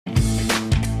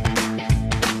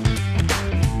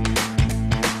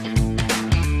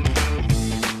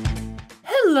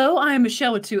I am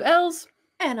Michelle with 2 L's.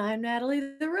 And I'm Natalie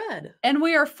the Red. And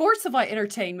we are Force of Light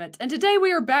Entertainment. And today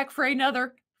we are back for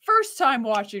another first time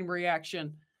watching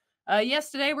reaction.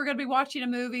 Yes, today we're going to be watching a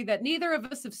movie that neither of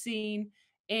us have seen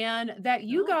and that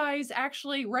you guys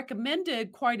actually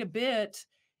recommended quite a bit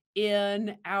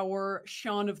in our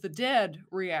Shaun of the Dead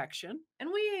reaction. And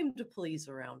we aim to please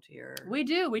around here. We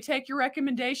do. We take your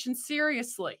recommendations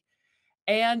seriously.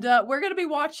 And we're going to be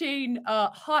watching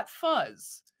Hot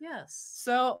Fuzz. Yes.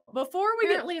 So before we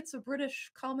apparently it's a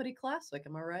British comedy classic.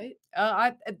 Am I right?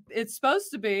 It's supposed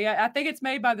to be. I think it's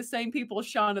made by the same people as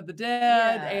Shaun of the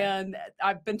Dead, and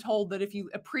I've been told that if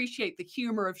you appreciate the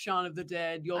humor of Shaun of the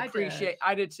Dead, you'll appreciate.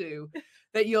 I did too.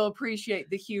 That you'll appreciate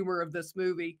the humor of this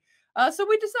movie. So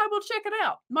we decided we'll check it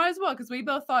out. Might as well, because we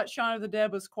both thought Shaun of the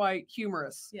Dead was quite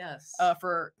humorous. Yes.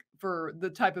 For the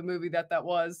type of movie that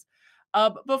was.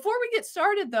 Before we get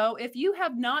started, though, if you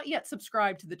have not yet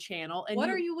subscribed to the channel, and what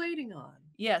are you waiting on?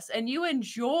 Yes, and you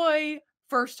enjoy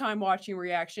first-time watching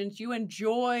reactions, you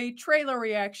enjoy trailer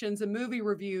reactions and movie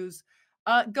reviews,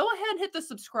 go ahead and hit the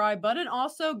subscribe button.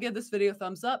 Also, give this video a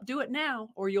thumbs up. Do it now,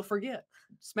 or you'll forget.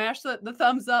 Smash the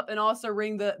thumbs up and also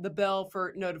ring the bell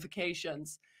for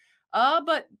notifications.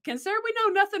 But consider we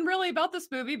know nothing really about this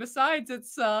movie besides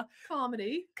it's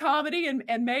comedy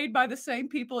and made by the same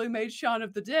people who made Shaun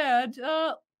of the Dead.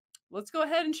 Let's go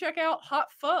ahead and check out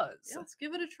Hot Fuzz. Yeah, let's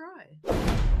give it a try.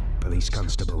 Police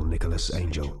Constable Nicholas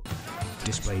Angel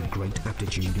displayed great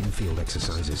aptitude in field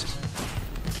exercises,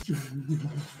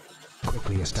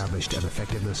 quickly established an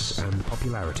effectiveness and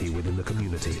popularity within the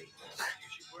community,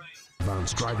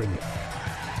 advanced driving,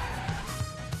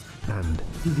 and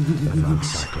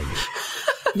advanced cycling.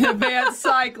 Advanced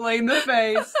cycling, the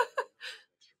face.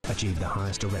 Achieved the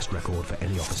highest arrest record for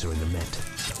any officer in the Met,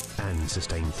 and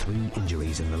sustained 3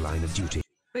 injuries in the line of duty.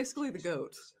 Basically the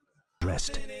goat.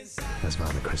 Dressed as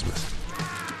Father Christmas.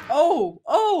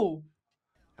 Oh!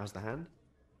 How's the hand?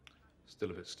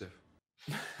 Still a bit stiff.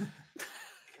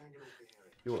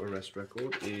 Your arrest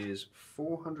record is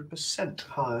 400%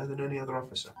 higher than any other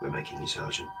officer. We're making you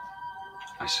sergeant.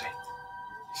 I see.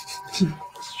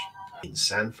 In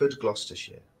Sanford,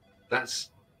 Gloucestershire.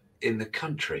 That's in the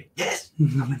country? Yes!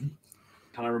 Can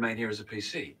I remain here as a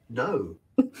PC? No.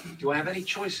 Do I have any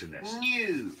choice in this?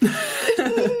 No.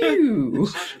 No.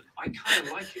 Sergeant, I kind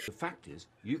of like it. The fact is,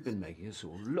 you've been making us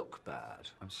all look bad.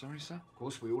 I'm sorry, sir. Of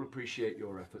course, we all appreciate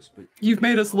your efforts, but... You've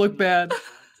made us look bad.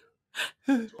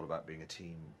 It's all about being a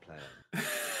team player.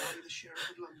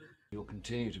 You'll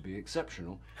continue to be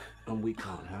exceptional, and we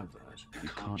can't have that. You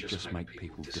can't just make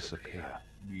people disappear.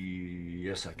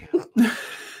 Yes, I can.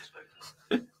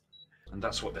 And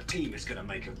that's what the team is going to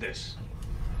make of this.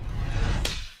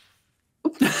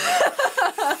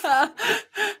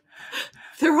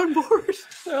 They're on board.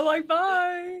 They're like,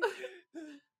 bye.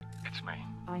 It's me.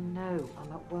 I know,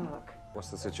 I'm at work. What's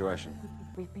the situation?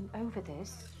 We've been over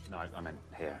this. No, I meant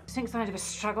here. Since the night of a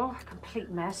struggle, a complete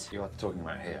mess. You are talking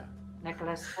about here.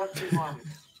 Nicholas, what do you want?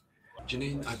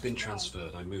 Janine, I've been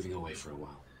transferred. I'm moving away for a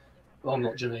while. Well, I'm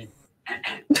not Janine.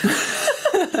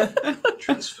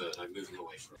 Transferred. I'm moving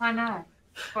away for a while. I know.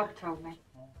 Bob told me.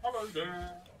 Hello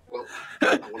there. Well,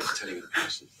 I wanted to tell you in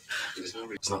person. There's no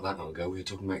reason. It's not that long ago we were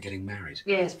talking about getting married.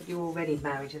 Yes, but you were already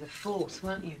married to the Force,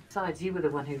 weren't you? Besides, you were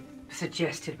the one who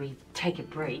suggested we take a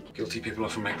break. Guilty people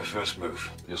often make the first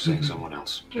move. You're seeing someone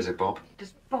else. Is it Bob?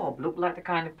 Does Bob look like the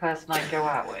kind of person I'd go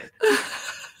out with?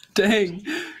 Dang.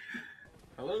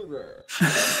 Hello there.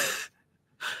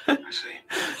 I see.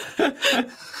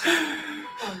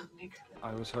 Oh, Nicholas.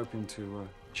 I was hoping to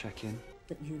check in.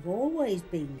 But you've always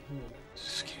been here.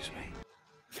 Excuse me.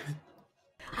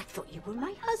 I thought you were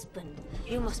my husband.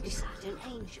 You must be Sergeant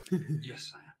Angel.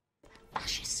 Yes, I am.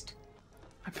 Fascist.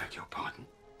 I beg your pardon.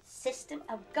 System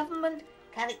of government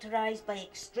characterized by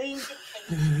extreme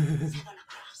dictatorship. 7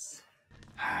 across.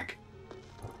 Hag.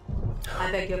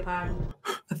 I beg your pardon.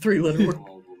 A 3-letter word.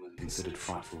 Old woman considered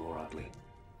frightful or ugly.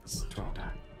 12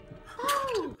 down.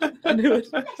 Oh, I knew it.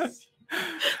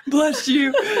 bless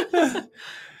you. Bless you.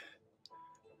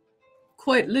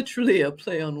 Quite literally a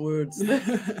play on words.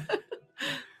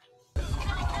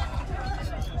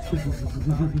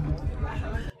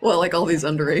 Well, like all these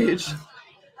underage.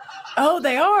 Oh,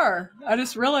 they are. I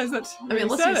just realized that. I mean,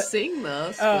 unless you sing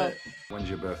this. But... When's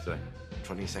your birthday?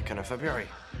 22nd of February.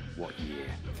 What year?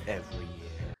 Every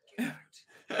year.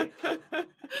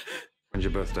 When's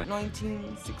your birthday?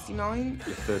 1969.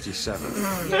 You're 37.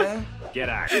 Yeah. Get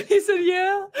out. He said,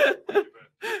 yeah.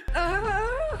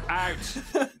 Out.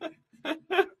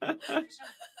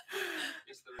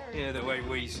 Yeah, the way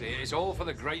we see it, it's all for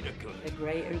the greater good. The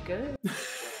greater good.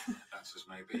 That's as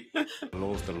may be. The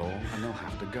law's the law, and they'll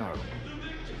have to go.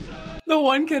 The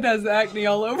one kid has acne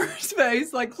all over his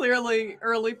face, like clearly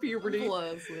early puberty.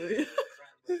 Leslie.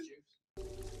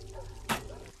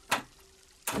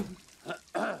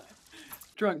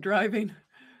 Drunk driving.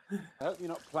 I hope you're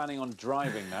not planning on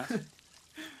driving that.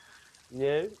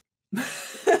 No. No.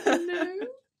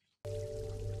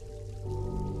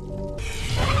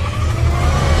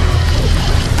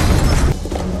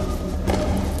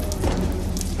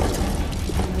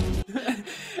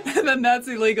 And then that's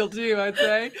illegal too, I'd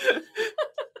say.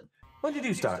 When did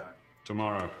you start?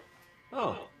 Tomorrow.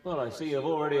 Oh, well, I see you've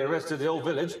already arrested the whole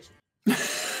village.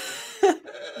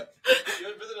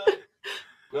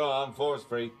 Go on, force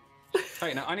free.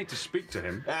 Hey, now I need to speak to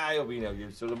him. Ah, you'll be no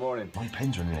use till the morning. My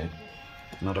pen's running out.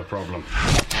 Not a problem.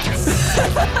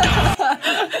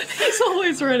 He's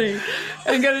always ready.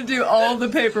 I'm gonna do all the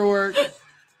paperwork.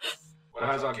 Well,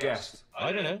 how's our guest?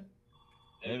 I don't know.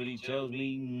 Everybody tells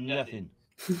me nothing.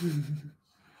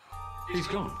 He's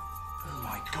gone. Oh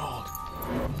my God.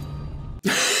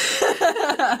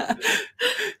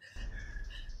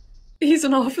 He's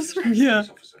an officer? Yeah.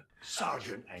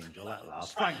 Sergeant Angel at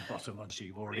last. Thank bottom once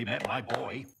you've already met my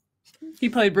boy. He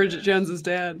played Bridget Jones's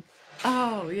dad.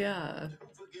 Oh, yeah.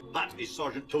 That is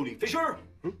Sergeant Tony Fisher.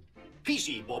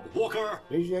 PC Bob Walker.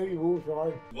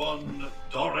 One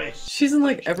Doris. She's in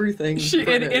like everything.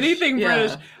 Anything Yeah.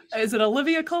 British. Is it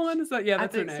Olivia Colman? Is that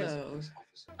that's her name? So.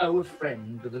 Our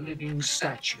friend with the living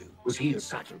statue was here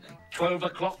Saturday. 12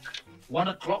 o'clock, 1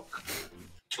 o'clock,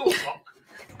 2 o'clock.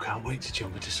 You can't wait to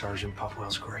jump into Sergeant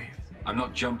Popwell's grave. I'm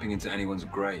not jumping into anyone's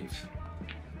grave.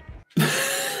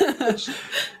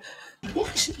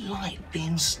 What is it like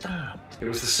being stabbed? It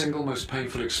was the single most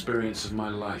painful experience of my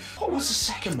life. What was the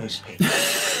second most painful?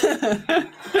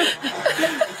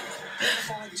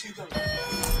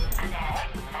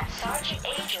 Sergeant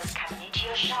Angel's coming into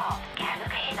your shop. Get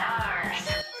look in ours.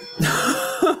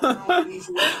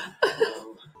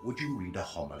 Would you read a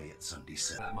homily at Sunday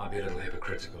service? That might be a little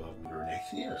hypocritical of me. You're an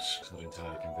atheist. I'm not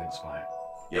entirely convinced by it.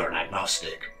 You're an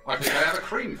agnostic. I think I have a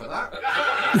cream for that.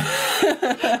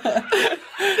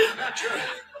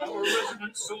 Our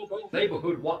resident Silbo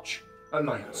Neighborhood Watch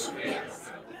Alliance.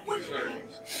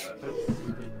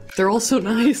 They're all so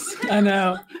nice. I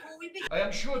know. I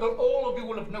am sure that all of you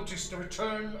will have noticed the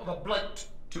return of a blight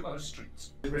to our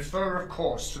streets. We refer, of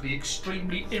course, to the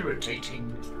extremely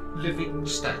irritating living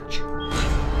statue.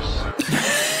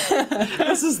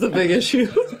 This is the big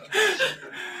issue.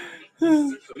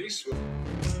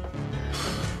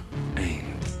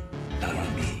 Aim. Not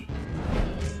on me.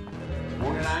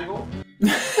 Morning angle?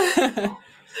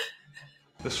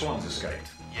 The swan's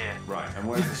escaped. Yeah. Right, and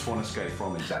where's the swan escape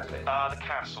from exactly? The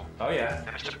castle. Oh yeah?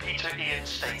 Mr. Peter Ian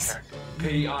Staker.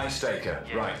 P.I. Staker.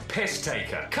 Yeah. Right, piss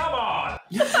taker. Come on!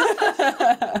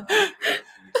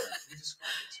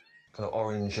 Got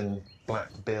orange and black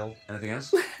bill. Anything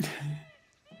else?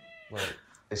 Well,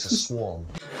 it's a swan.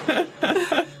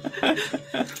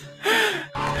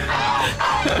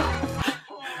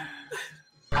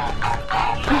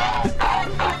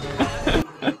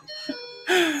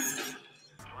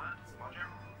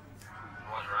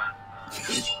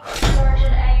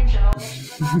 Sergeant Angel,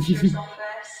 master's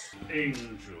office.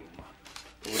 Angel.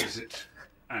 Or is it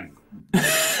Angle?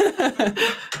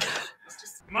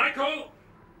 Michael!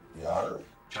 Yar.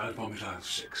 Child vomit aisle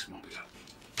 6, mop it up.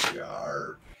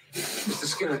 Yar. Mr.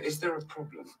 Skinner, is there a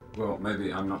problem? Well,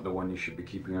 maybe I'm not the one you should be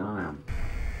keeping an eye on.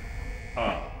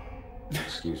 Ah.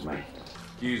 Excuse me.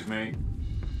 Excuse me.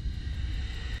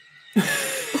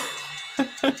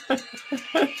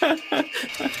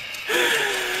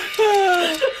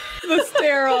 The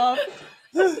stare off.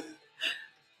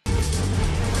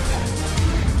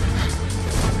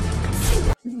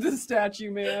 The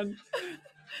statue man.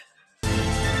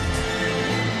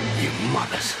 You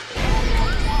mothers.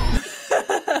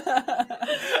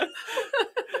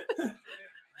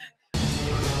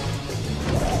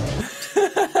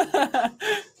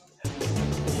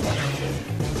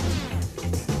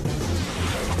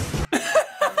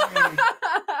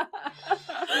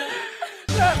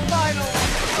 That final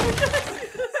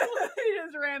one. He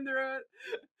just ran through it.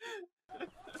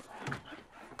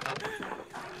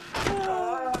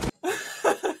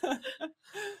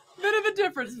 Bit of a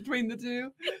difference between the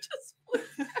two.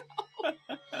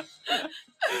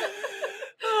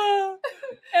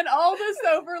 And all this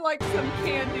over like some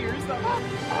candy or something.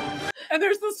 And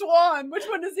there's the swan. Which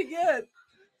one does he get?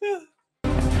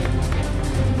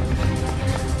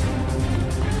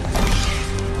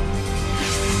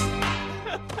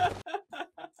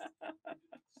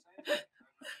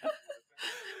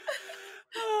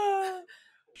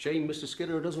 Shame Mr.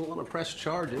 Skinner doesn't want to press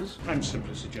charges. I'm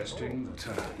simply suggesting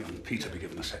that young Peter be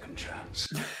given a second chance.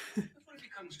 Before he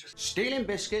becomes Stealing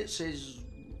biscuits is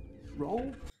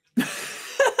wrong.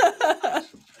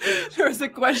 There was a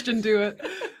question to it.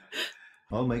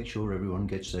 I'll make sure everyone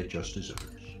gets their just desserts.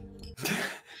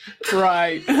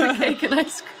 Right. Cake and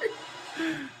ice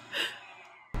cream.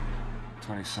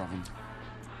 27.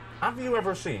 Have you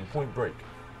ever seen Point Break?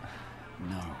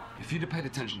 No. If you'd have paid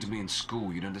attention to me in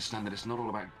school, you'd understand that it's not all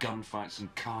about gunfights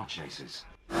and car chases.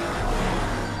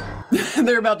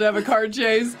 They're about to have a car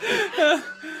chase.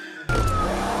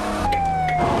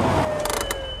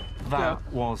 That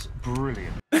was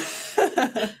brilliant.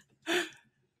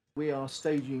 We are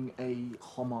staging a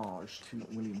homage to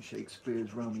William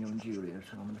Shakespeare's Romeo and Juliet.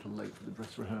 I'm a little late for the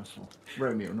dress rehearsal.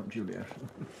 Romeo, not Juliet.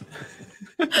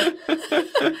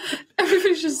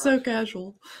 Everybody's just so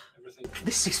casual.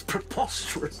 This is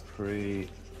preposterous.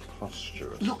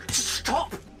 Preposterous. Look,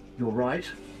 stop! You're right.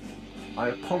 I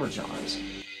apologise.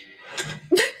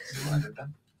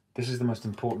 This is the most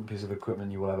important piece of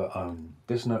equipment you will ever own.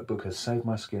 This notebook has saved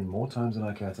my skin more times than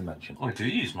I care to mention. I do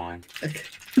use mine.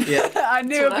 Yeah. I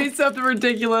knew it'd be something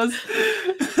ridiculous.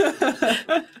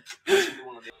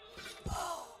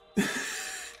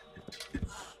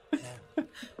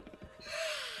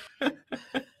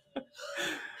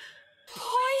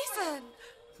 Poison!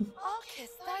 I'll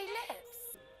kiss thy lips.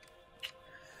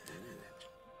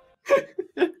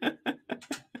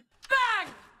 Bang!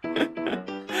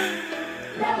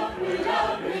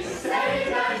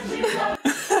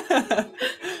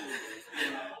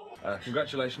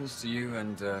 Congratulations to you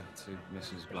and to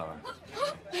Mrs. Blower.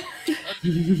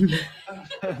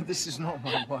 This is not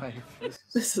my wife.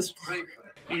 This is...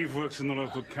 Eve works in the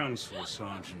local council,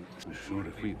 Sergeant. I'm sure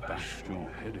if we bashed your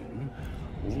head in,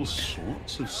 all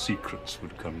sorts of secrets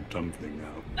would come tumbling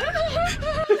out.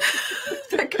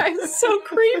 That guy is so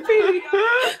creepy.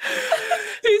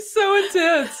 He's so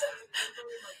intense.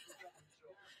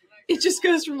 It just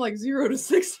goes from like 0 to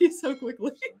 60 so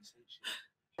quickly.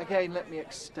 Again, let me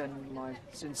extend my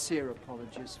sincere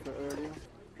apologies for earlier.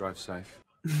 Drive safe.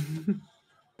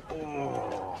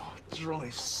 Oh,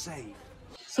 drive safe.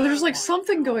 So there's like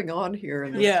something going on here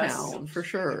in this town, for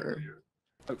sure.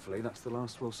 Hopefully that's the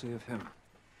last we'll see of him.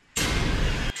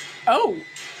 Oh!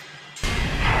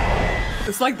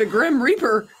 It's like the Grim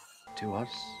Reaper. To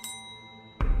us?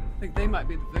 I think they might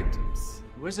be the victims.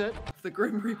 Who is it? The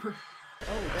Grim Reaper.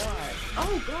 Oh god.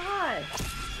 Oh god.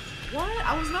 What?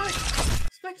 I was not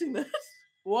expecting this.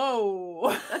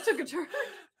 Whoa. That took a turn.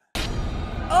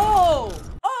 Oh!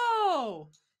 Oh!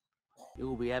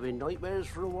 You'll be having nightmares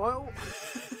for a while.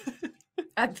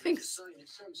 I think so.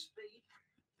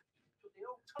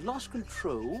 Lost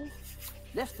control,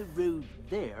 left the road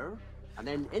there, and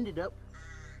then ended up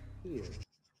here.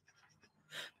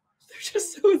 They're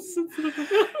just so insensitive.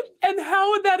 And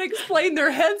how would that explain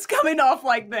their heads coming off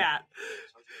like that?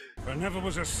 There never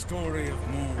was a story of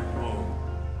more woe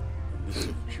than this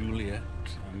of Juliet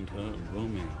and her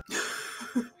Romeo.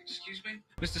 Excuse me?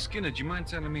 Mr. Skinner, do you mind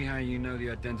telling me how you know the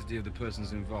identity of the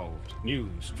persons involved?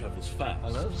 News travels fast. I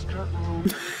love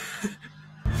strutting.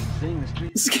 Seeing the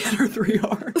street. Skinner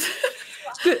 3R.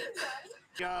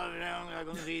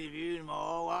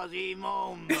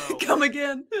 Come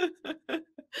again.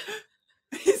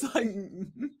 He's like...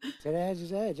 Said edge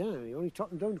is edge, huh? He only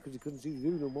chopped him down because he couldn't see the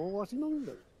view no more. What's he on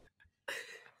about?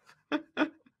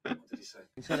 What did he say?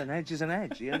 He said an edge is an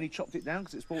edge. He only chopped it down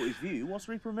because it spoiled his view. What's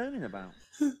Reaper moaning about?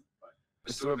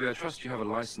 Mr. Webby, I trust you have a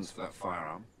license for that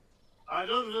firearm. I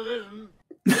don't for this one.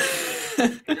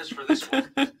 It is for this one.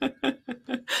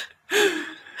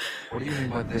 What do you mean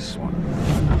by this one?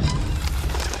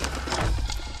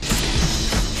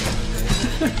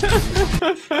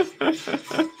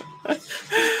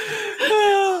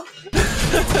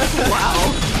 Wow.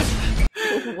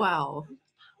 Wow.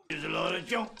 There's a lot of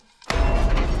junk.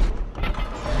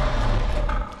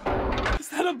 Is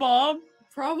that a bomb?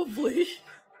 Probably.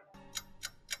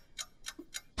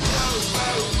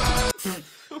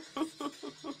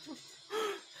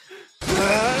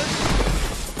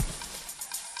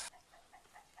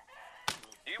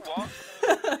 You what?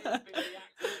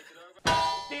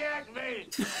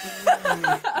 Deactivate.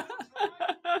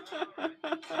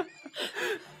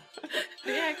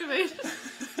 Deactivate.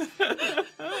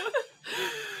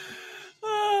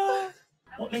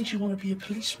 What made you want to be a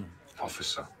policeman?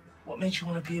 Officer. What made you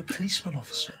want to be a policeman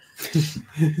officer?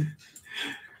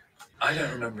 I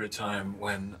don't remember a time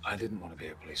when I didn't want to be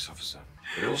a police officer.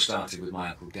 It all started with my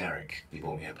Uncle Derek. He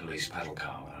bought me a police paddle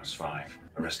car when I was 5,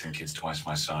 arresting kids twice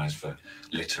my size for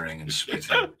littering and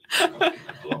spitting. I got picked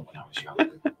up a lot when I was young.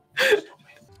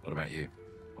 What about you?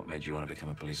 What made you want to become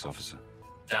a police officer?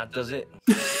 Dad does it.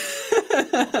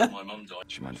 My mum died.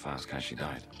 Do you mind if I ask how she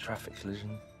died? Traffic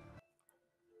collision.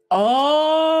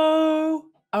 Oh,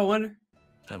 I wonder.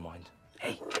 Don't mind.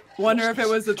 Hey. Wonder if it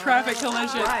was a traffic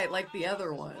collision. Right, like the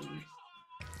other one.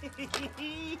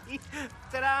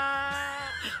 Ta-da!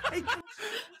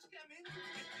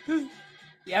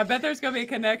 Yeah, I bet there's gonna be a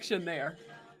connection there.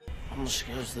 I'm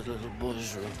scared of the little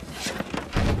boy's room.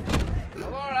 I'm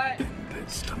all right.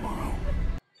 Bits tomorrow.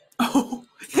 Oh,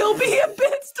 he'll be in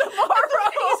bits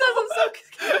tomorrow. He says I'm so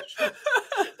scared.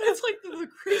 That's like the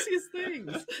craziest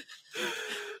things.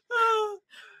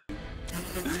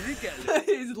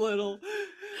 He's little.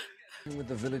 With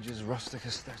the village's rustic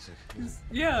aesthetic.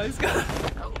 Yeah, he's got.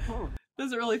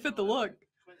 Doesn't really fit the look.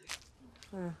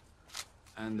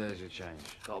 And there's your change.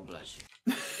 God bless you.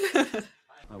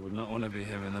 I would not want to be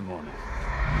here in the morning.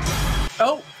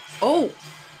 Oh, oh.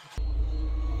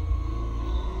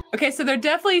 Okay, so they're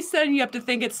definitely setting you up to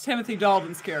think it's Timothy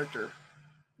Dalton's character.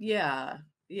 Yeah.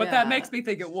 But that makes me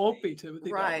think it won't be Timothy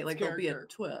Dalton's right, like character. there'll be a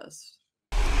twist.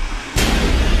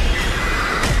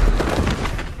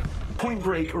 Point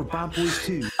Break or Bad Boys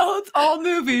 2? Oh, it's all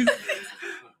movies.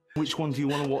 Which one do you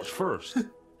want to watch first?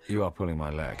 You are pulling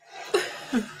my leg.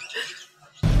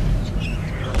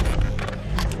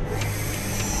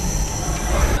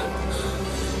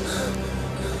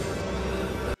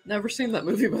 Never seen that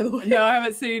movie, by the way. No, I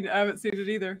haven't seen it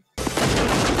either.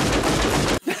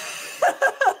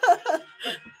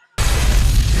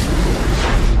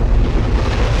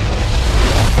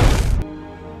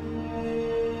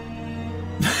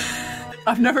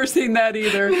 I've never seen that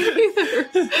either.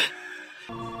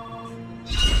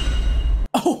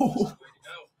 Oh.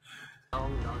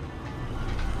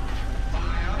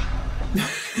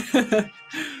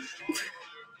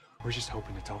 We're just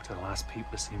hoping to talk to the last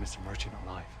people to see Mr. Merchant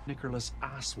alive. Nicholas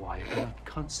Asswipe and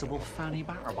Constable Fanny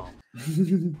Batterbomb.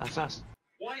 That's us.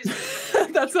 Why is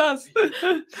it? That's us.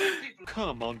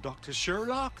 Come on, Dr.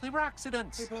 Sherlock. They were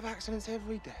accidents. People have accidents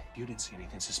every day. You didn't see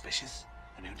anything suspicious.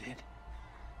 And who did?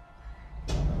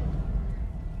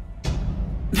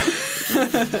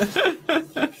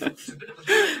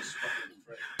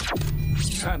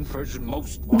 Sanford's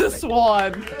most The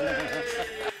Swan.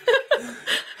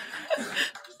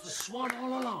 The Swan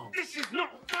all along. This is not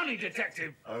funny,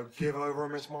 detective. Oh, give over,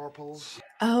 Miss Marples.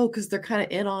 Oh, because they're kind of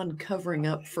in on covering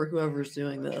up for whoever's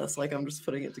doing this. Like, I'm just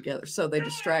putting it together. So they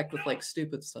distract with, like,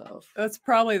 stupid stuff. That's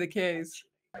probably the case.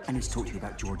 I need to talk to you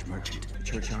about George Merchant.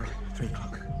 Churchyard, 3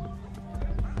 o'clock.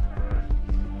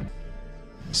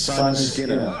 Simon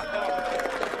Skinner.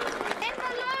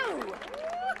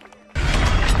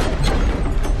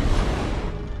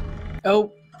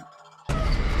 Oh.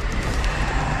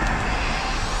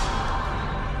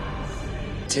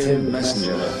 Tim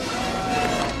Messenger.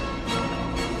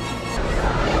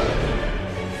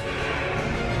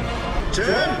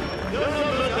 Tim!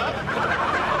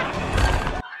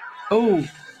 Oh.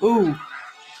 Ooh.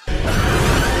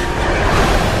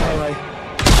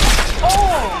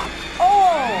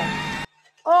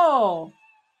 Oh.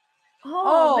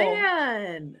 Oh,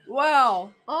 man.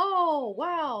 Wow. Oh,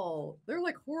 wow. They're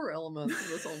like horror elements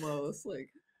in this almost. Like,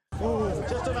 Oh,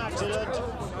 just an accident.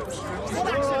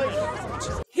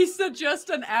 He said just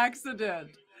an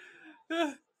accident.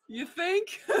 You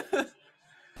think?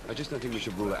 I just don't think we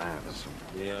should rule it out.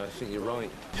 Yeah, I think you're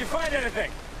right. Did you find anything?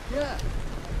 Yeah.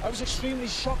 I was extremely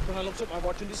shocked when I looked at my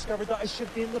watch and discovered that I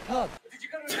should be in the pub. Did you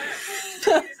go to this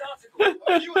article?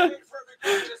 Are you waiting for a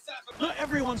big Not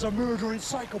everyone's a murdering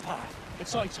psychopath.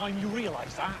 It's high time you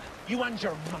realize that. You and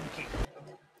your monkey.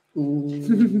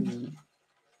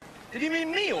 Did you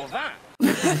mean me or that?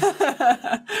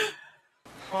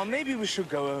 Well, maybe we should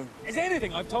go home. Is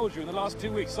anything I've told you in the last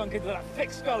 2 weeks sunk into that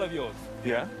thick skull of yours?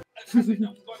 Yeah?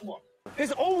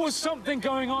 There's always something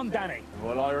going on, Danny.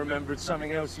 Well, I remembered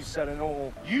something else you said and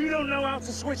all. You don't know how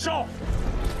to switch off.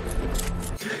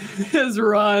 His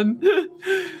run. well,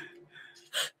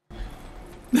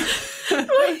 he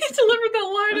delivered that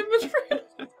line in his friend.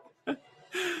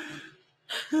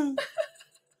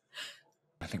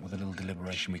 I think with a little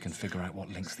deliberation we can figure out what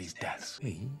links these deaths.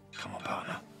 Me? Come on,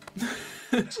 partner.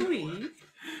 Please.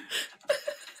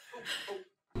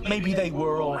 Maybe they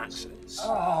were all accidents.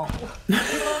 Oh, we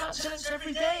have accidents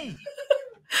every day.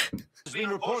 There's been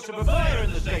reports of a fire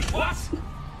in the state. What?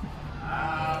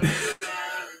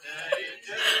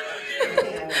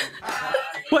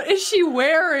 What is she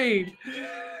wearing?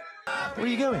 Where are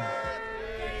you going?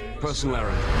 Personal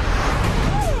errand.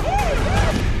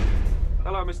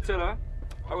 Hello, Miss Tiller.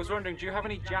 I was wondering, do you have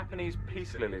any Japanese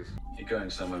peace lilies? You going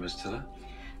somewhere, Miss Tiller?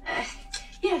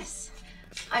 Yes,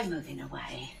 I'm moving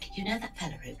away. You know that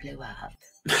fella who blew up?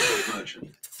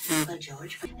 Merchant. Well,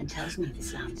 George, and tells me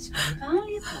this land is very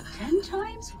valuable, 10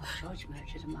 times what George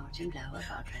Merchant and Martin Blow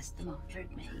have addressed them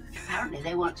offered me. Apparently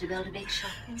they want to build a big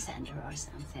shopping centre or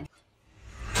something.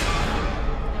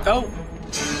 Oh.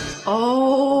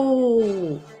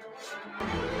 Oh.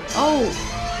 Oh.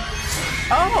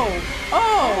 Oh.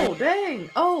 Oh. Oh, dang.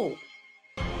 Oh.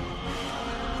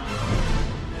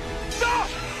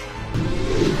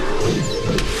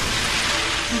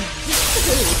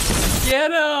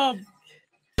 Get him.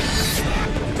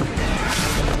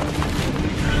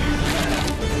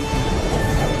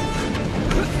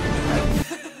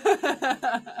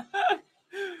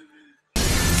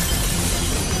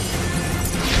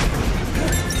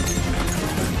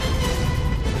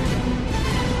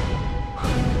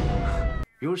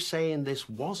 You're saying this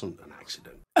wasn't an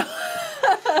accident?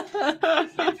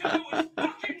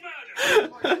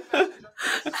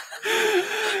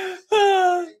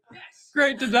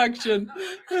 Great deduction.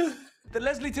 That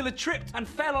Leslie Tiller tripped and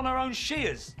fell on her own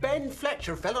shears. Ben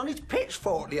Fletcher fell on his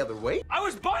pitchfork the other week. I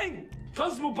was buying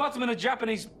Constable Butterman a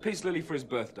Japanese peace lily for his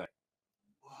birthday.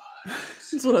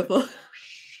 That's what I thought.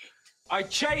 I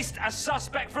chased a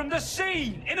suspect from the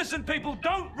scene. Innocent people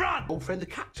don't run. Old friend the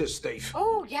cactus thief.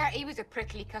 Oh, yeah, he was a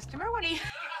prickly customer, wasn't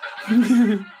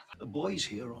he? The boys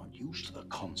here aren't used to the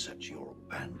concepts you're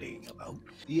bandying about.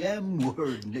 The M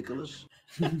word, Nicholas.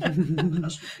 I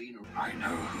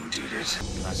know who did it.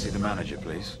 Can I see the manager,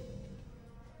 please?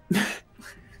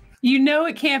 You know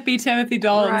it can't be Timothy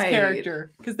Dalton's Right.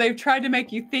 character because they've tried to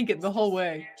make you think it the whole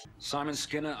way. Simon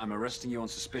Skinner, I'm arresting you on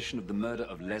suspicion of the murder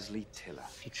of Leslie Tiller.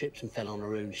 She tripped and fell on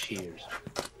her own shears.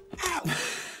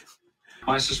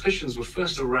 My suspicions were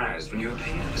first aroused when you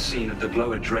appeared at the scene of the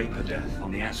Blower Draper death on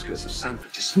the outskirts of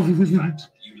Sanford, despite the fact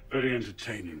you... Very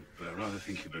entertaining, but I rather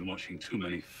think you've been watching too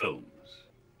many films.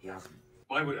 Yeah.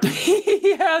 Why would I?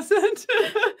 He hasn't.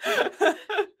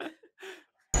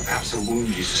 Perhaps a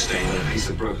wound you sustained with a piece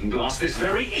of broken glass this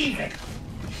very evening.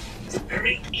 This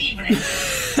very evening.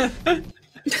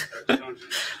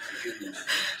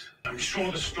 I'm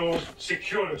sure the store's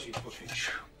security footage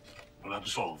will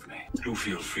absolve me. Do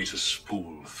feel free to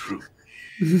spool through.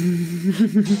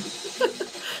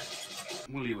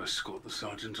 Will you escort the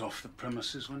sergeant off the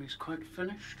premises when he's quite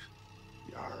finished?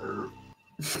 Yarr.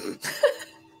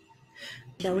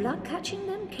 No luck catching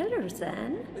them killers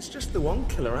then? It's just the one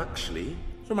killer, actually.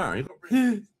 So married.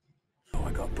 Oh,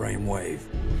 I got brainwave.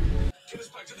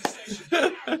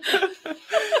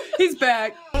 He's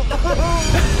back.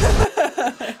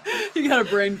 You got a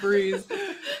brain freeze.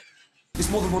 It's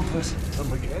more than one person.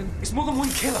 Come again? It's more than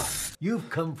one killer. You've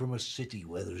come from a city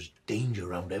where there's danger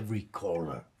around every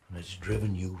corner, and it's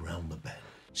driven you round the bend.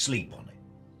 Sleep on it.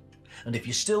 And if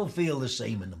you still feel the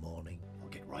same in the morning, I'll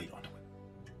get right onto it.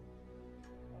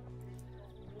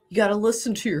 You gotta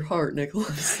listen to your heart,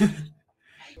 Nicholas.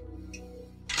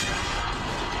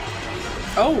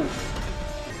 Oh.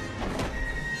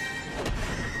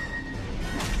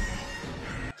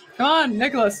 Come on,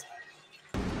 Nicholas.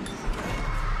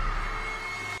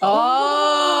 Oh.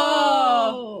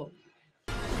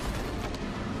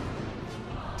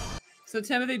 So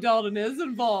Timothy Dalton is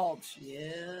involved.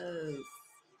 Yes.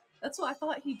 That's why I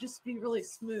thought he'd just be really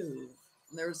smooth.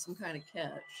 And there was some kind of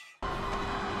catch.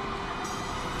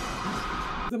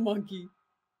 The monkey.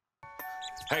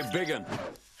 Hey, Biggin.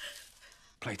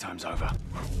 Playtime's over.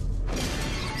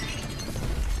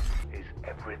 Is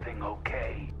everything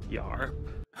okay? Yarp.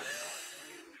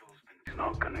 He's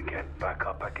not gonna get back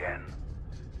up again.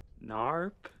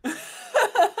 Narp.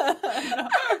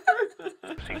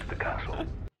 Seek the castle.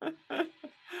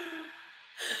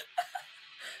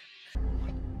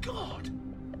 God!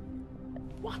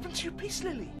 What happened to your peace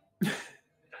lily?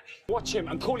 Watch him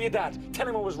and call your dad. Tell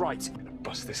him I was right. I'm gonna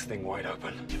bust this thing wide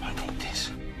open. If I need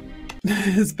this.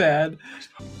 It's bad.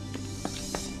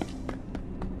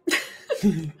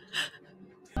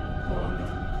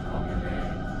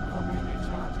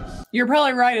 You're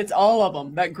probably right. It's all of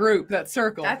them. That group, that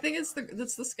circle. I think it's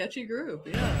the sketchy group.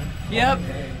 Yeah. Yep.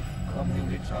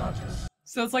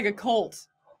 So it's like a cult.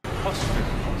 Possibly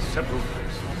several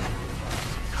places.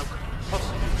 How could it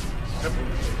possibly several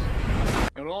places?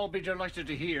 You'll all be delighted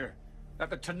to hear that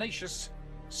the tenacious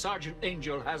Sergeant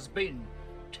Angel has been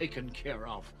taken care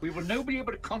of. We will now be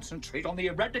able to concentrate on the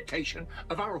eradication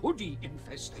of our hoodie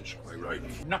infestation. Right.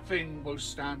 Nothing will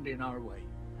stand in our way.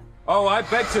 Oh, I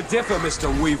beg to differ, Mr.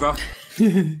 Weaver.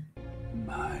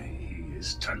 My, he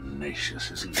is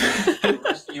tenacious, isn't he?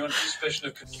 You're under suspicion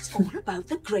of... It's all about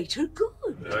the greater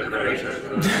good.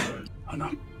 An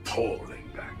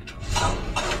appalling act.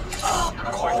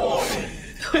 Quite a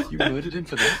lot. You murdered him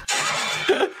for that?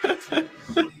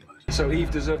 So So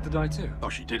Eve deserved to die too? Oh,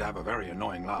 she did have a very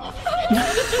annoying laugh.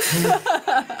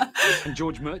 And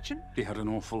George Merchant? He had an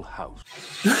awful house.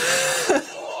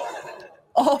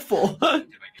 Awful.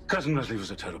 Cousin Leslie was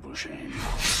a terrible shame.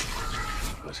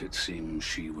 But it seems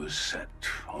she was set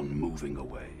on moving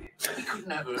away. We couldn't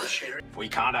have her, Sheriff. If we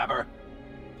can't have her,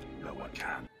 no one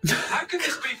can. How can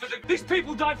this be for the... These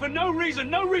people died for no reason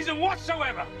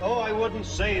whatsoever! Oh, I wouldn't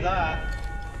say that.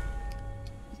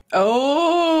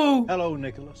 Oh! Hello,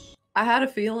 Nicholas. I had a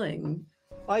feeling.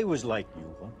 I was like you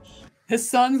once. His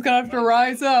son's gonna have to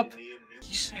rise up.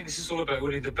 You saying this is all about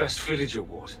winning the Best Village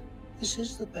Award? This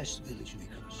is the best village,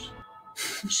 Nicholas.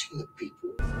 You see the people.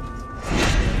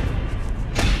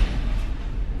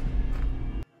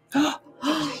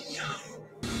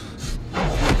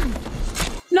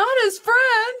 Not his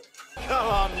friend! Come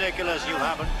on, Nicholas, you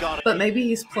haven't got it. But maybe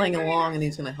he's playing along and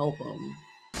he's gonna help him.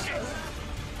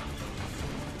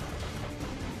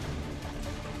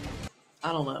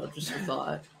 I don't know, just a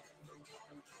thought.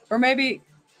 Or maybe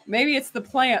it's the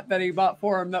plant that he bought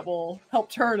for him that will help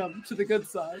turn him to the good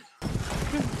side.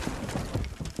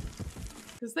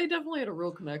 Because they definitely had a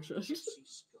real connection.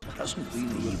 Hasn't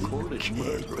been a recorded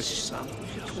murderous sound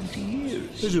for 20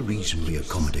 years. There's a reason we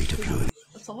accommodate a few.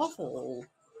 That's awful.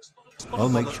 I'll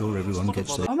make sure everyone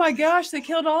gets their... Oh my gosh, they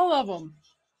killed all of them.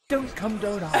 Don't come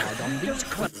down hard on these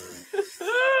clips.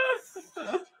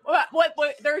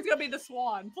 Wait, there's gonna be the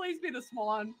swan. Please be the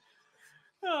swan.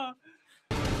 Oh.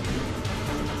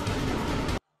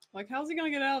 Like, how's he gonna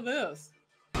get out of this?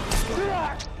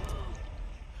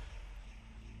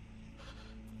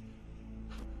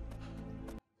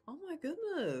 Oh my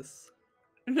goodness.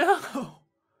 No.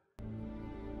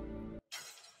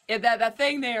 Yeah, that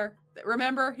thing there.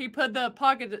 Remember, he put the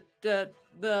pocket,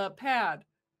 the pad.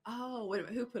 Oh, wait a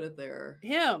minute. Who put it there?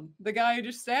 Him, the guy who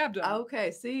just stabbed him. Okay,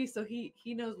 see, so he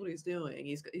knows what he's doing.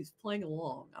 He's playing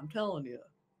along. I'm telling you.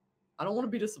 I don't want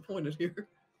to be disappointed here.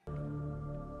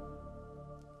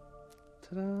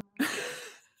 Ta-da. What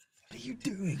are you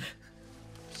doing?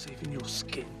 Saving your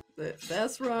skin.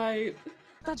 That's right.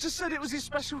 Dad just said it was his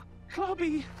special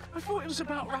clubby. I thought it was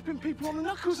about wrapping people on the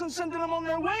knuckles and sending them on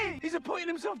their way. He's appointing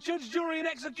himself judge, jury, and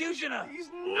executioner. He's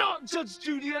not Judge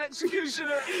Judy and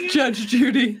executioner. Judge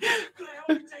Judy.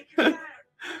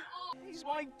 He's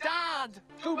my dad.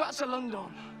 Go back to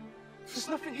London. There's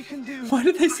nothing you can do. Why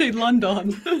did they say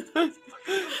London?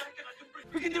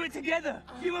 We can do it together.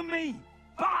 You and me.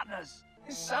 Partners.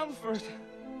 It's Sanford.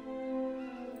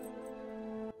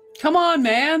 Come on,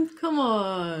 man. Come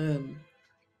on.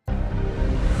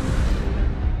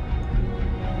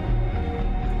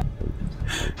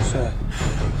 Sir.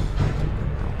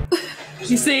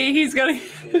 You see, he's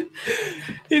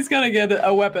gonna get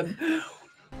a weapon.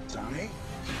 Sonny?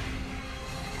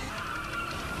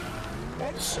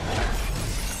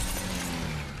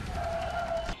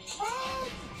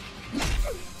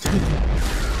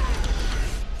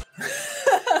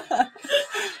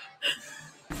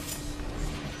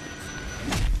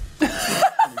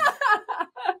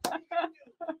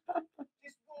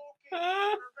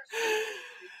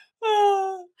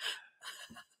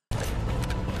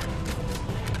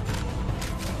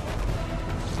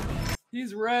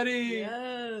 He's ready.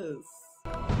 Yes.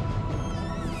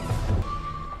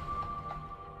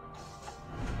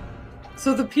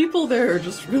 So the people there are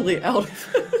just really out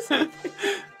of it.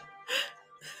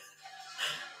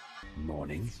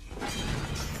 Morning.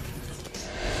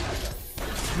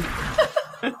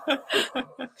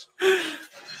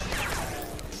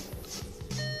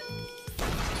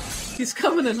 He's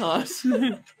coming in hot.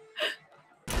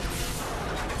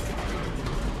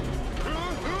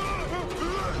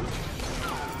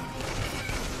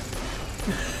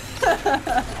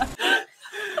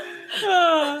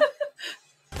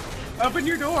 Open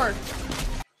your door.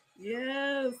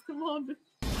 Yes, come on.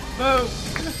 Boom.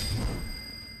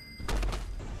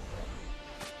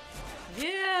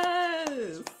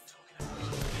 Yes.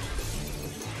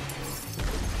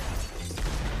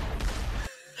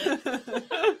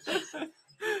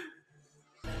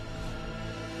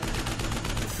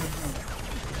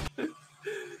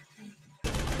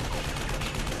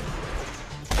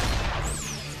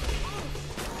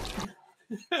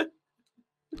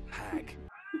 Hag.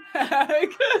 Hag.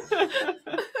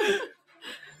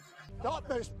 Stop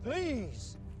this,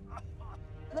 please.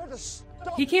 Let us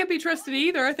stop. He can't be trusted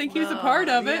either. I think he was a part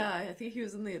of it. Yeah, I think he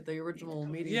was in the original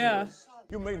meeting. Yeah.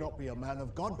 You may not be a man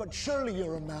of God, but surely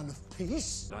you're a man of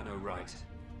peace. I know right,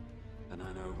 and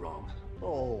I know wrong.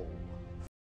 Oh,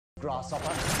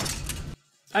 grasshopper.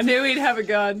 I knew he'd have a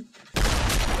gun.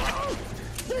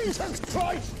 Jesus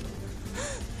Christ!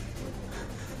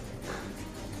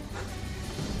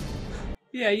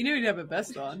 Yeah, you knew he'd have a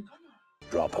vest on.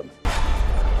 Drop him.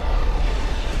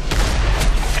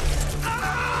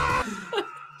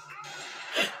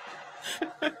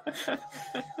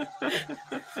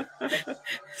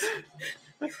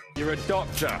 You're a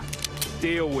doctor.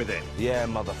 Deal with it. Yeah,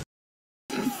 mother.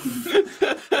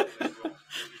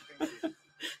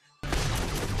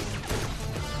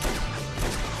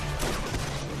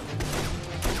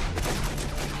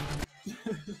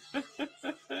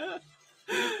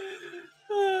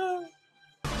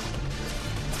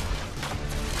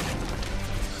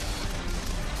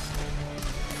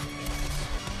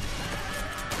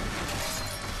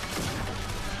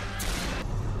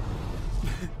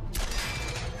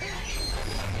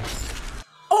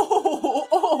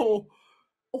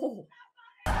 Oh.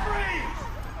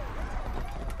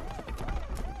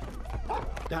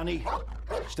 Danny,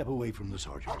 step away from the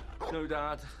sergeant. No,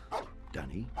 Dad.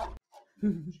 Danny.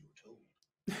 We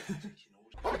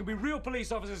can be real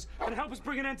police officers and help us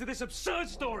bring an end to this absurd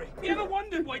story. You ever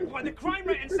wondered why the crime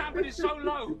rate in Sanford is so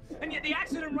low, and yet the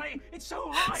accident rate is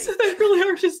so high? So they really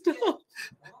are just dumb.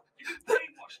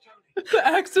 The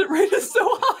accident rate is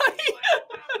so high.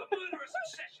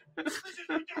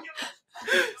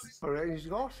 I reckon he's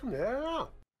got some there now.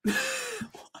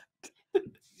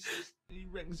 He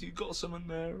reckons you got some in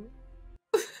there.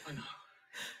 I know.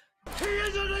 He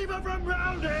isn't even from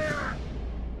round here!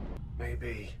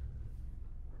 Maybe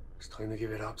it's time to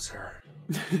give it up, sir.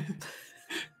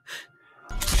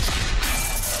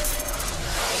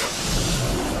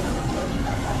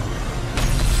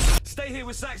 Stay here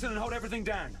with Saxon and hold everything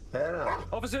down. Head out.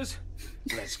 Officers,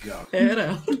 let's go. Head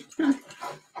out.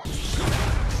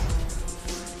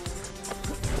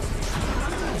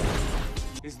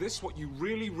 Is this what you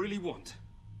really, really want?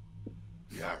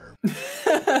 Yarr.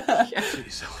 Suit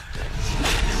yourself.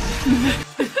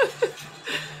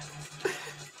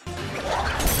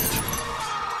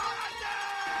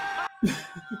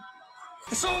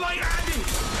 It's all right, Andy!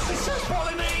 It's just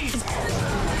what it needs!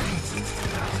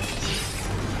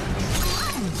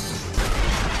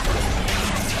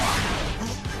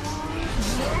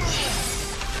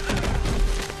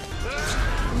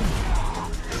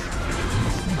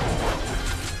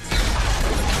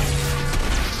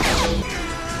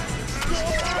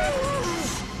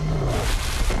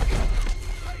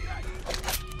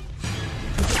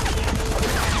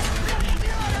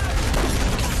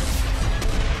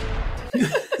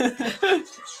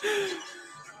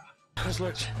 How's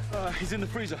Lurch? He's in the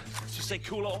freezer. Did you say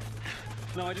cool off?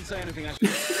 No, I didn't say anything, actually.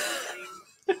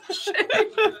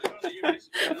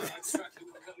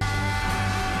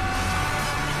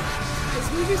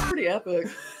 This movie's pretty epic.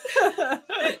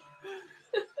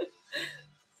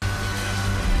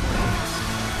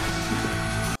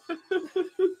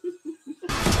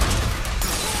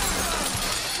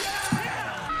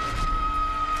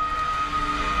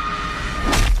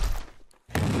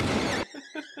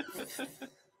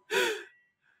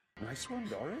 Nice one,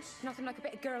 Doris. Nothing like a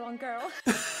bit of girl on girl.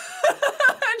 And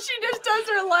she just does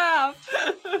her laugh.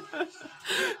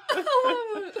 I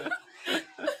love it.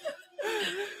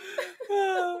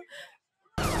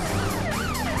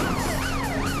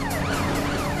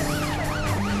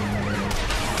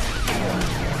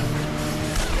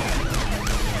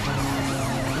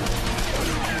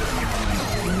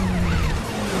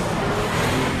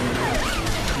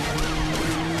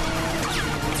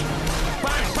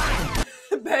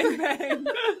 Bang, bang.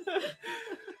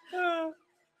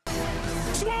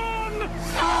 Swan!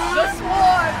 The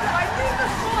swan! I think the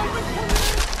swan would come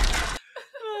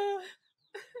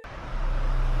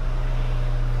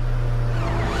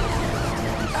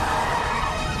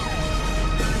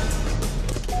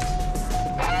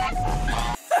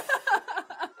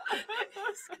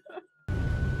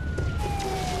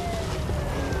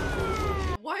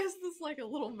Why is this like a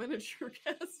little miniature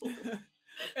castle?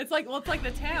 It's like, well, it's like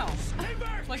the town.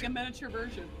 It's like a miniature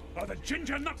version. Oh, the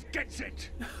ginger nut gets it!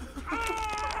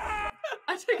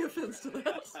 I take offense to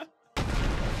that.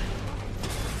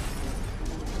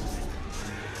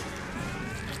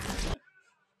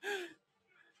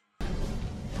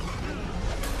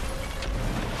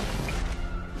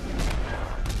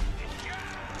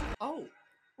 Oh.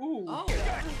 Ooh. Oh.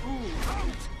 Ooh.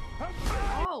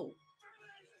 Oh.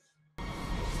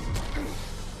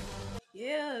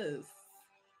 Yes.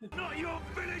 Not your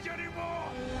village anymore!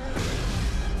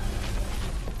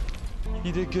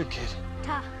 You did good, kid.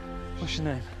 Ta. What's your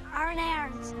name? Aaron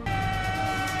Aarons.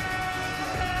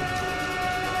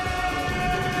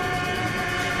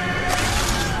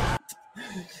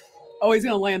 Oh, he's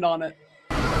gonna land on it.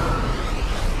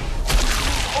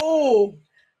 Oh.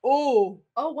 Oh.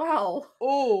 Oh, wow.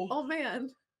 Oh. Oh,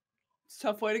 man. It's a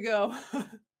tough way to go.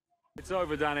 It's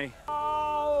over, Danny.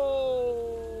 Oh!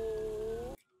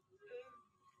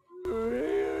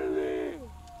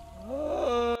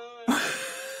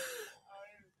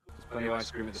 Buy you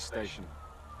ice cream at the station.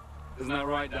 Isn't that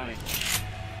right, Danny?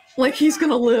 Like he's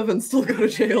gonna live and still go to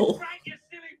jail.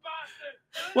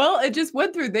 Well, it just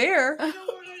went through there.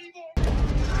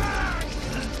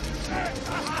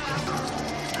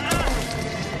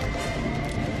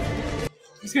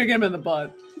 He's gonna get him in the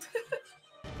butt.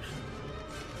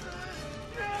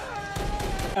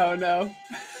 Oh no.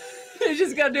 He's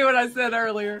just gonna do what I said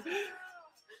earlier.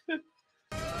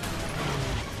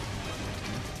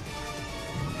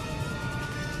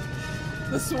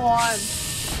 The swan.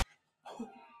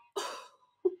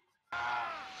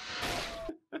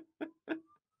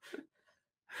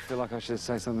 I feel like I should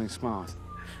say something smart.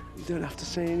 You don't have to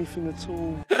say anything at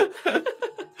all.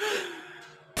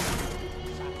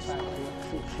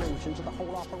 Conclusion to the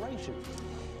whole operation.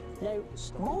 Now,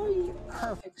 my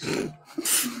perfect.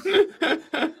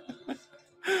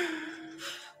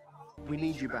 We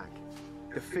need you back.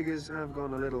 The figures have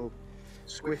gone a little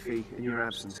squiffy in your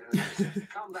absence.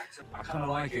 I kind of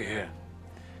like it here.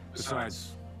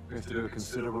 Besides, we have to do a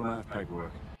considerable amount of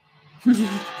paperwork.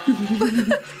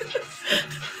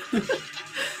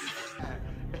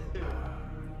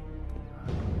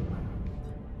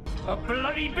 A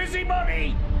bloody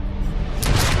busybody!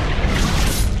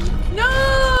 No!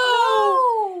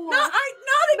 Not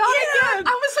again!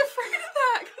 I was afraid of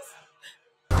that.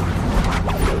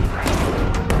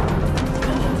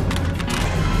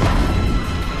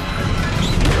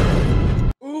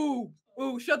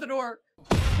 Ooh, shut the door.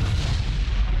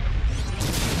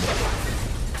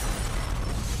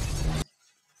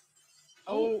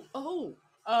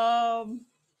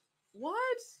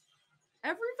 What?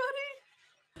 Everybody?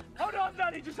 Hold on,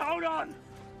 Daddy, just hold on.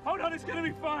 Hold on, it's gonna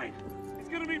be fine. It's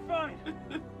gonna be fine.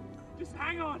 Just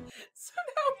hang on. So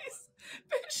now he's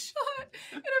been shot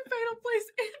in a fatal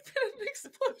place and been an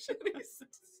explosion.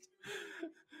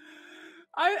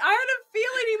 I had a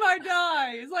feeling he might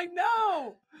die. It's like,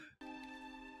 no.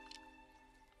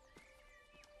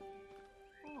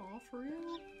 Oh, for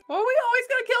real? Well, we always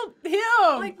gotta kill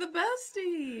him. Like the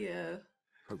bestie.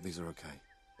 Hope these are okay.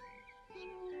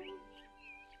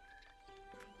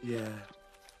 Yeah.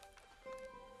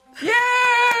 Yeah!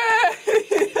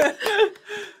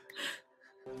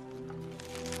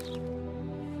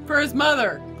 For his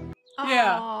mother.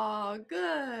 Yeah. Oh,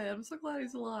 good. I'm so glad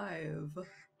he's alive.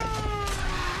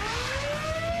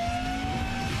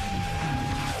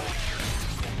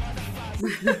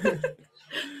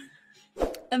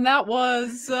 And that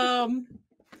was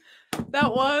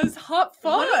Hot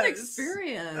Fuzz. What an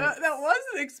experience. That was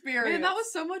an experience. Man, that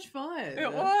was so much fun.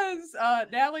 It was.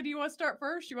 Natalie, do you want to start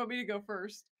first? You want me to go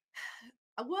first?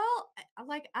 Well,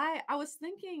 I was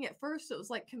thinking at first it was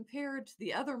like compared to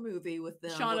the other movie with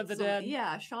them. Shaun of the Dead.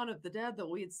 Yeah, Shaun of the Dead that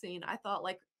we had seen. I thought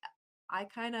I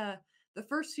kind of, the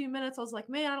first few minutes I was like,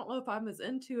 man, I don't know if I'm as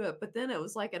into it. But then it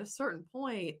was like at a certain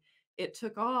point, it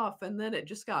took off and then it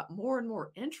just got more and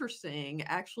more interesting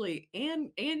actually,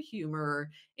 and humor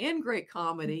and great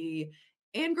comedy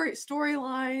and great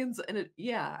storylines. And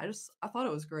I thought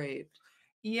it was great.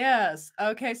 Yes.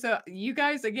 Okay. So you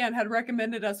guys again had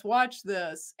recommended us watch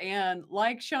this, and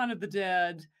like Shaun of the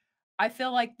Dead, I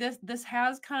feel like this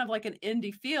has kind of like an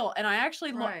indie feel. And I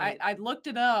actually I looked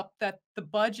it up that the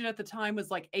budget at the time was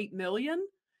like 8 million,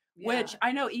 which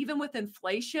I know even with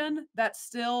inflation, that's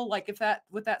still like if that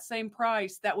with that same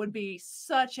price, that would be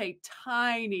such a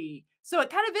tiny. So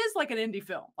it kind of is like an indie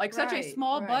film, like such a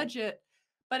small budget,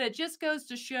 but it just goes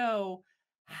to show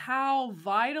how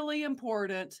vitally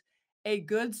important a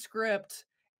good script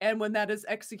and when that is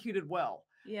executed well.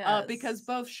 Yeah. Because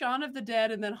both Shaun of the Dead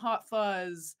and then Hot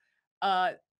Fuzz,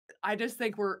 I just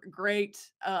think we're great,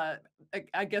 I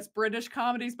guess British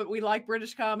comedies, but we like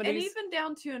British comedies. And even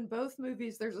down to in both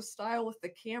movies, there's a style with the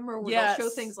camera where they'll show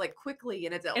things like quickly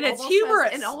and it's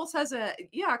humorous. And almost has a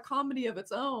comedy of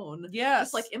its own. Yes.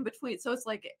 Just like in between. So it's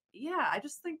like, I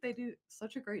just think they do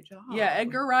such a great job. Yeah,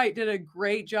 Edgar Wright did a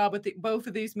great job with both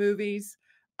of these movies.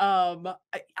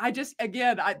 I just,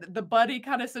 again, the buddy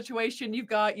kind of situation you've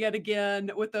got yet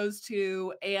again with those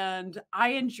two, and I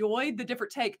enjoyed the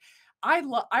different take.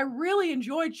 I really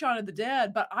enjoyed Shaun of the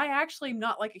Dead, but I actually am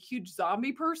not like a huge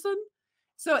zombie person.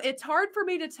 So it's hard for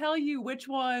me to tell you which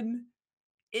one.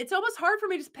 It's almost hard for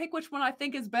me to pick which one I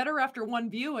think is better after one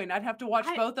viewing. I'd have to watch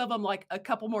both of them like a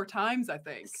couple more times, I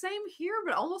think. Same here,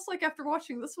 but almost like after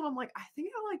watching this one, I'm like, I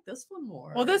think I like this one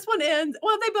more. Well, this one ends,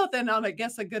 well, they both end on, I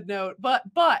guess, a good note. But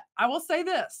I will say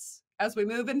this, as we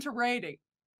move into rating.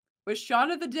 With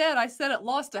Shaun of the Dead, I said it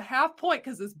lost a half point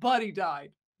because his buddy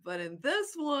died. But in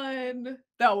this one,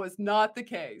 that was not the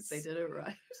case. They did it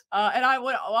right. And I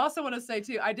would also want to say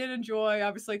too, I did enjoy.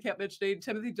 Obviously, I kept mentioning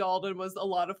Timothy Dalton was a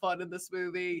lot of fun in this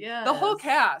movie. Yeah, the whole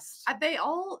cast. They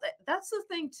all. That's the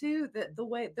thing too. That the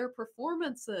way their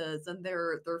performances and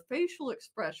their facial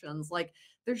expressions, like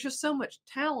there's just so much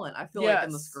talent. I feel like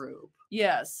in this group.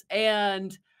 Yes,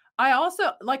 and I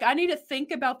also like. I need to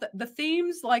think about the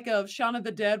themes, like of Shaun of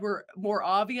the Dead, were more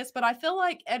obvious, but I feel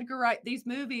like Edgar Wright. These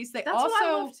movies, they That's also what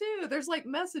I love too. There's like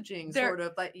messaging sort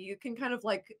of that you can kind of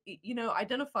like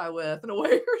identify with in a way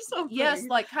or something. Yes,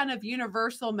 like kind of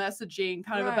universal messaging,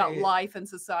 kind of about life and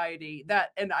society. That,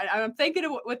 and I'm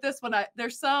thinking with this one,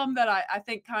 there's some that I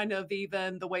think kind of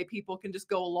even the way people can just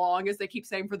go along, as they keep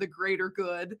saying, for the greater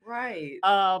good. Right.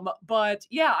 But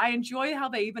yeah, I enjoy how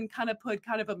they even kind of put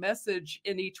kind of a message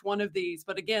in each one of these,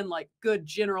 but again, like good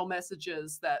general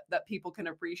messages that people can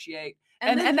appreciate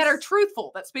and that are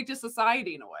truthful, that speak to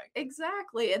society in a way.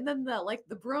 Exactly. And then the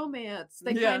bromance,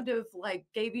 they kind of like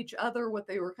gave each other what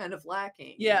they were kind of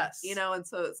lacking. Yes. And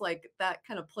so it's like that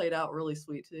kind of played out really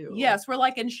sweet too. Yes, we're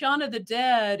like in Shaun of the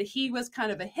Dead, he was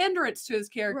kind of a hindrance to his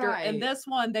character. And this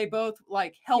one, they both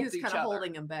like helped each other.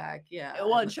 Holding him back. Yeah.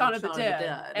 Well, in Shaun of the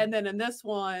Dead. And then in this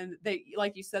one, they,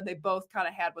 like you said, they both kind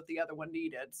of had what the other one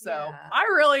needed. So I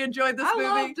really enjoyed this movie.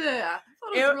 I loved it. I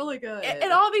thought it was really good.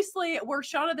 And obviously, where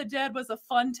Shaun of the Dead was a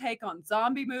fun take on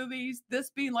zombie movies,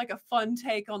 this being like a fun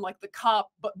take on like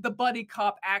the buddy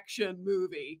cop action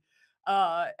movie.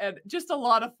 And just a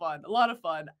lot of fun,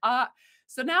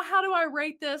 so now how do I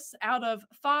rate this out of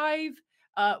 5?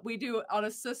 We do it on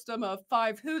a system of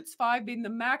 5 hoots, 5 being the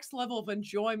max level of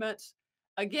enjoyment.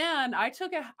 Again, I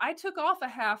took off a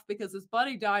half because his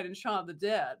buddy died in Shaun of the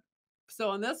Dead. So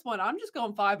on this one, I'm just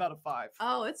going 5 out of 5.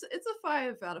 Oh, it's a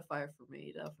 5 out of 5 for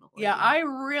me, definitely. Yeah, I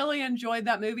really enjoyed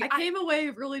that movie. I came away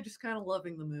really just kind of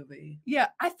loving the movie. Yeah,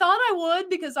 I thought I would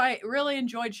because I really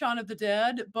enjoyed Shaun of the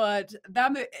Dead, but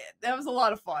that was a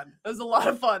lot of fun. It was a lot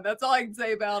of fun. That's all I can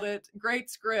say about it. Great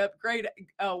script, great,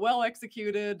 well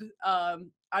executed.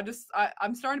 I'm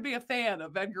starting to be a fan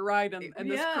of Edgar Wright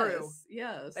and this crew.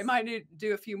 Yes. They might need to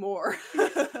do a few more.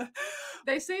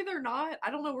 They say they're not.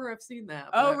 I don't know where I've seen that.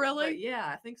 Oh, really? But yeah,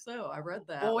 I think so. I read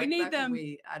that. Well, we need them.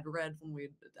 I'd read when we'd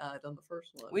done the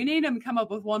first one. We need them to come up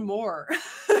with one more,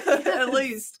 at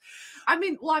least. I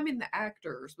mean the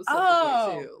actor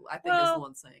specifically too. I think is the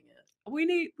one saying it. We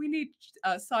need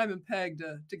Simon Pegg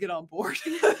to get on board.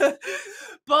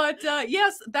 But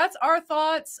yes, that's our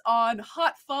thoughts on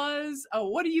Hot Fuzz.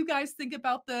 What do you guys think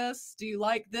about this? Do you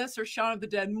like this or Shaun of the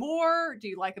Dead more? Do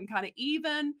you like them kind of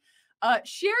even?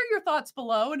 Share your thoughts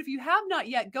below. And if you have not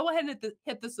yet, go ahead and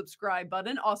hit the subscribe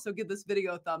button. Also give this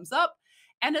video a thumbs up.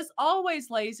 And as always,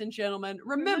 ladies and gentlemen,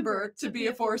 remember to be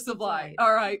a force of light.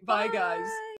 All right. Bye guys.